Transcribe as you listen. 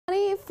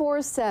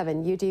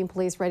24/7, Eugene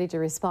Police ready to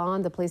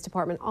respond. The police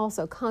department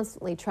also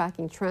constantly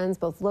tracking trends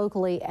both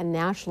locally and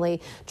nationally.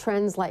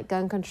 Trends like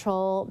gun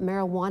control,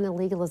 marijuana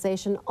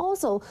legalization,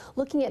 also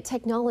looking at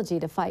technology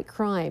to fight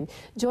crime.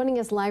 Joining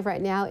us live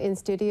right now in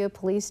studio,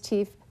 Police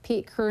Chief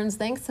Pete Kearns.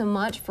 Thanks so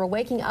much for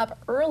waking up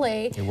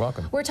early. You're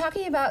welcome. We're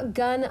talking about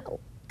gun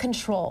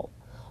control.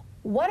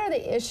 What are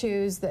the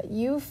issues that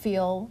you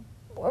feel,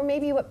 or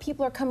maybe what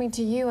people are coming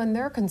to you and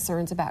their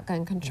concerns about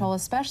gun control,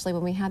 especially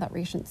when we had that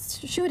recent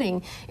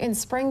shooting in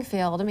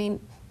Springfield? I mean,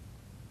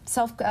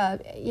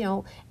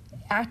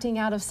 acting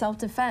out of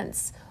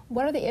self-defense.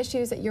 What are the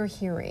issues that you're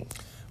hearing?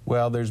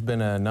 Well, there's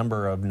been a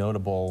number of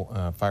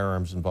notable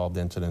firearms involved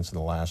incidents in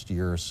the last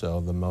year or so.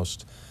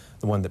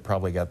 The one that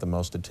probably got the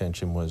most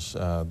attention was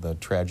the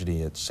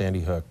tragedy at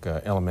Sandy Hook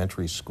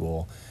Elementary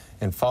School.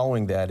 And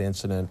following that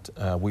incident,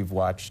 we've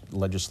watched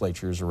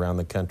legislatures around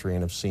the country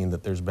and have seen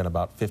that there's been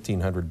about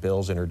 1,500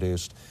 bills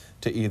introduced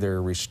to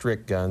either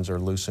restrict guns or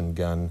loosen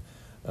gun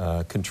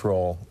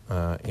control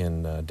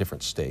in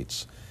different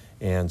states.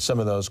 And some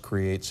of those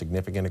create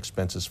significant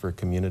expenses for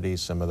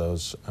communities. Some of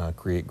those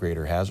create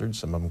greater hazards.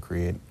 Some of them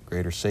create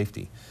greater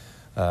safety.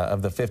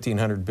 Of the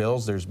 1,500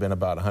 bills, there's been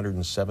about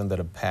 107 that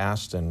have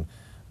passed, and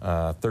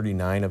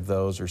 39 of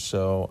those or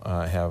so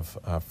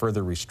have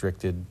further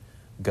restricted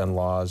gun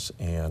laws,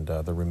 and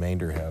the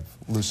remainder have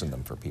loosened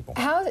them for people.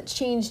 How has it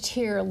changed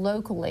here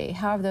locally?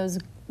 How have those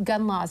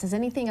gun laws, has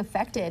anything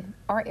affected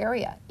our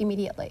area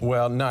immediately?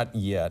 Well, not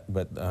yet,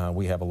 but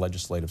we have a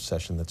legislative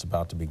session that's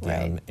about to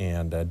begin, right.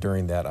 And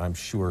during that, I'm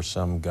sure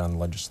some gun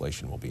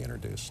legislation will be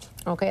introduced.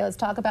 Okay, let's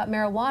talk about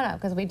marijuana,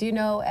 because we do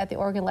know at the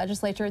Oregon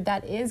legislature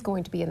that is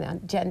going to be in the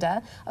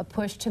agenda, a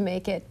push to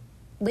make it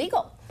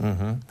legal.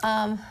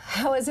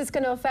 How is this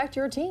going to affect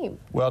your team?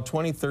 Well,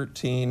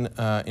 2013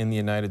 in the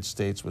United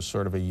States was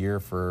sort of a year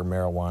for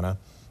marijuana.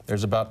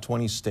 There's about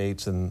 20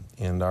 states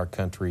in our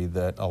country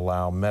that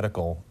allow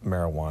medical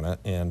marijuana,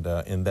 and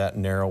in that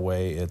narrow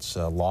way it's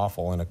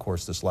lawful. And of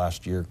course this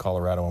last year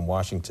Colorado and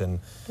Washington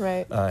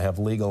have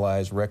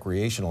legalized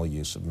recreational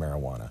use of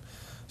marijuana.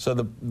 So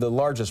the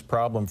largest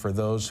problem for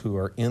those who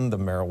are in the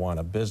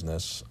marijuana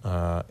business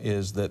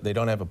is that they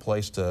don't have a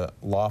place to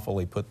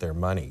lawfully put their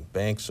money.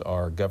 Banks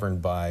are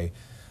governed by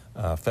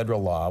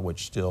federal law,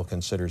 which still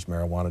considers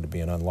marijuana to be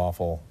an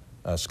unlawful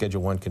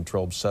Schedule I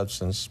controlled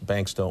substance.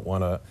 Banks don't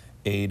want to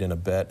aid and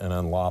abet an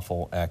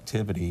unlawful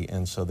activity,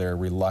 and so they're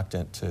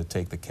reluctant to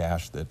take the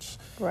cash that's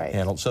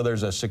handled. So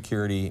there's a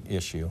security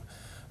issue.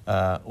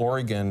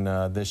 Oregon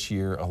this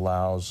year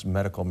allows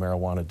medical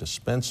marijuana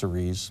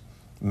dispensaries.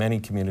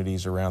 Many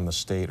communities around the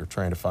state are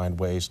trying to find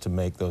ways to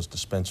make those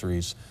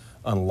dispensaries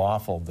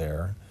unlawful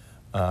there.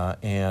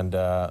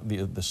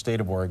 The state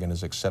of Oregon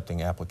is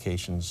accepting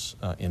applications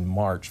in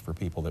March for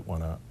people that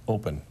want to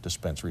open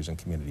dispensaries in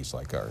communities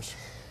like ours.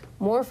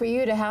 More for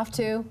you to have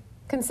to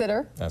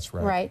consider. That's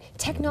right. Right.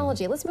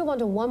 Technology. Let's move on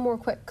to one more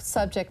quick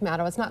subject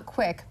matter. It's not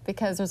quick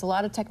because there's a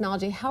lot of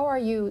technology. How are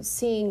you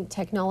seeing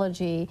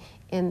technology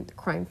in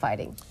crime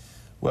fighting?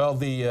 Well,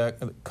 the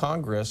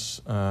Congress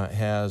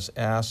has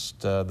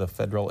asked the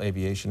Federal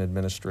Aviation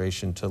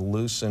Administration to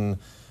loosen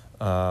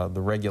the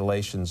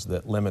regulations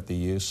that limit the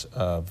use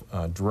of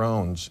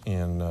drones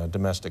in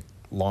domestic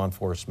law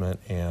enforcement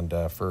and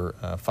for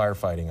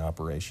firefighting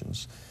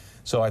operations.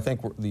 So I think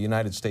the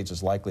United States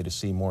is likely to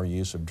see more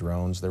use of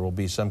drones. There will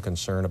be some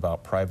concern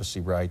about privacy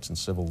rights and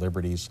civil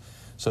liberties.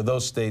 So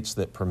those states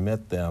that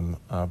permit them,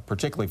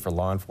 particularly for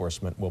law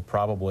enforcement, will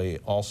probably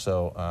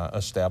also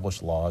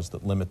establish laws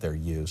that limit their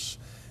use.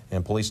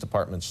 And police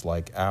departments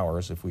like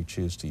ours, if we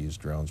choose to use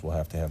drones, will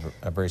have to have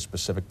very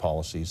specific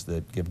policies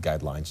that give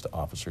guidelines to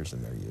officers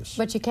in their use.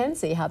 But you can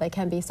see how they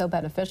can be so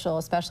beneficial,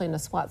 especially in a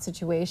SWAT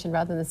situation.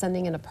 Rather than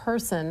sending in a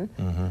person,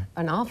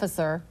 an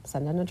officer,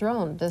 send in a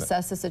drone to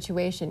assess the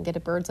situation, get a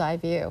bird's eye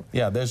view.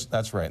 Yeah,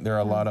 that's right. There are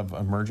a lot of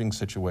emerging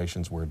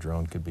situations where a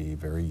drone could be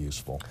very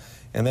useful.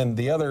 And then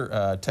the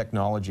other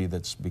technology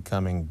that's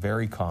becoming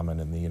very common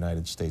in the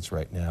United States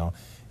right now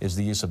is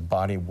the use of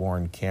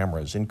body-worn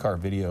cameras. In-car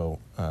video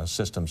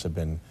systems have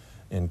been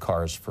in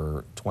cars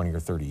for 20 or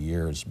 30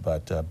 years,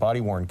 but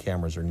body-worn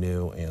cameras are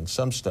new, and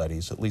some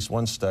studies, at least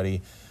one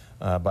study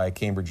by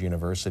Cambridge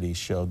University,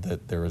 showed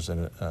that there is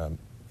an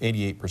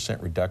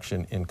 88%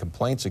 reduction in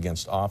complaints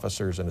against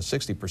officers and a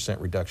 60%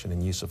 reduction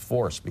in use of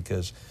force,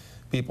 because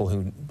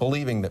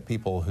believing that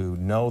people who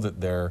know that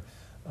they're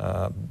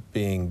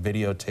being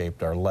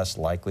videotaped are less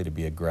likely to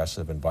be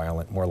aggressive and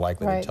violent, more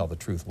likely to tell the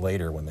truth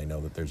later when they know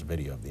that there's a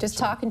video of the Just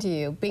incident. talking to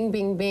you, bing,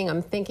 bing, bing,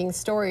 I'm thinking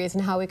stories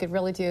and how we could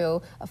really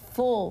do a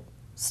full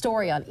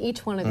story on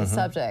each one of these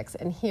subjects.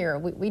 And here,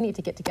 we need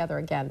to get together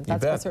again.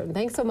 That's for certain.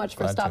 Thanks so much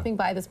for stopping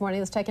by this morning.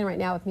 Let's check in right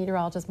now with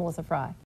meteorologist Melissa Fry.